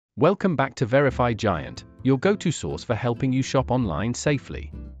Welcome back to Verify Giant, your go-to source for helping you shop online safely.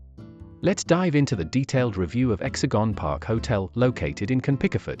 Let's dive into the detailed review of Exagon Park Hotel located in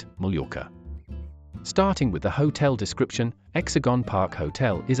Picafort, Mallorca. Starting with the hotel description, Exagon Park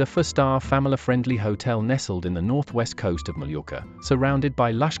Hotel is a 4-star family-friendly hotel nestled in the northwest coast of Mallorca, surrounded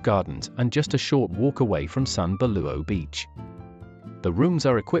by lush gardens and just a short walk away from Sun Beluo Beach. The rooms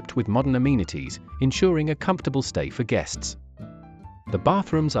are equipped with modern amenities, ensuring a comfortable stay for guests. The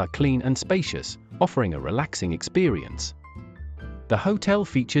bathrooms are clean and spacious, offering a relaxing experience. The hotel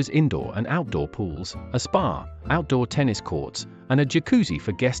features indoor and outdoor pools, a spa, outdoor tennis courts, and a jacuzzi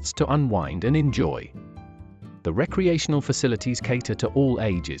for guests to unwind and enjoy. The recreational facilities cater to all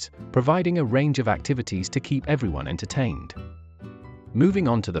ages, providing a range of activities to keep everyone entertained. Moving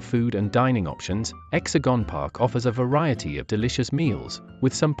on to the food and dining options, Exagon Park offers a variety of delicious meals,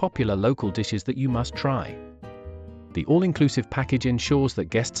 with some popular local dishes that you must try. The all-inclusive package ensures that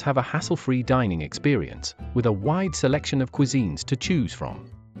guests have a hassle-free dining experience, with a wide selection of cuisines to choose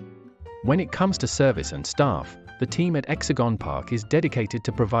from. When it comes to service and staff, the team at Exagon Park is dedicated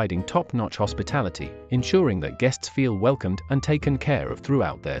to providing top-notch hospitality, ensuring that guests feel welcomed and taken care of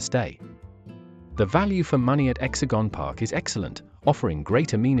throughout their stay. The value for money at Exagon Park is excellent, offering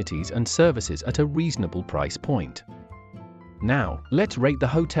great amenities and services at a reasonable price point. Now, let's rate the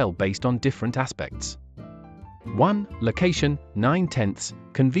hotel based on different aspects. 1. Location, 9/10,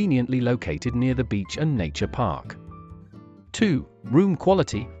 conveniently located near the beach and nature park. 2. Room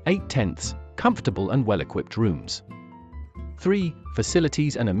quality, 8/10, comfortable and well-equipped rooms. 3.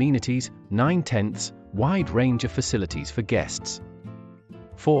 Facilities and amenities, 9/10, wide range of facilities for guests.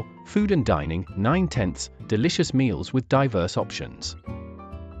 4. Food and dining, 9/10, delicious meals with diverse options.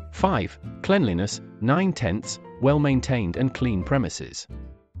 5. Cleanliness, 9/10, well-maintained and clean premises.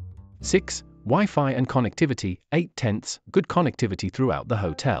 6. Wi-Fi and connectivity, 8/10, good connectivity throughout the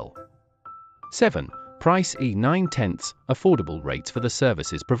hotel. 7. Price, 9/10, affordable rates for the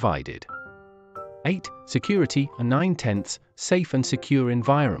services provided. 8. Security, 9/10, safe and secure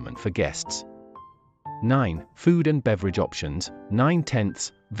environment for guests. 9. Food and beverage options,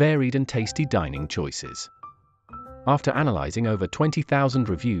 9/10, varied and tasty dining choices. After analyzing over 20,000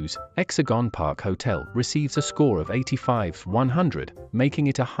 reviews, Exagon Park Hotel receives a score of 85/100, making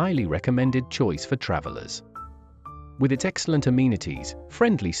it a highly recommended choice for travelers. With its excellent amenities,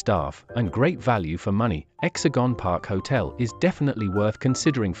 friendly staff, and great value for money, Exagon Park Hotel is definitely worth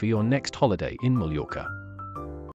considering for your next holiday in Mallorca.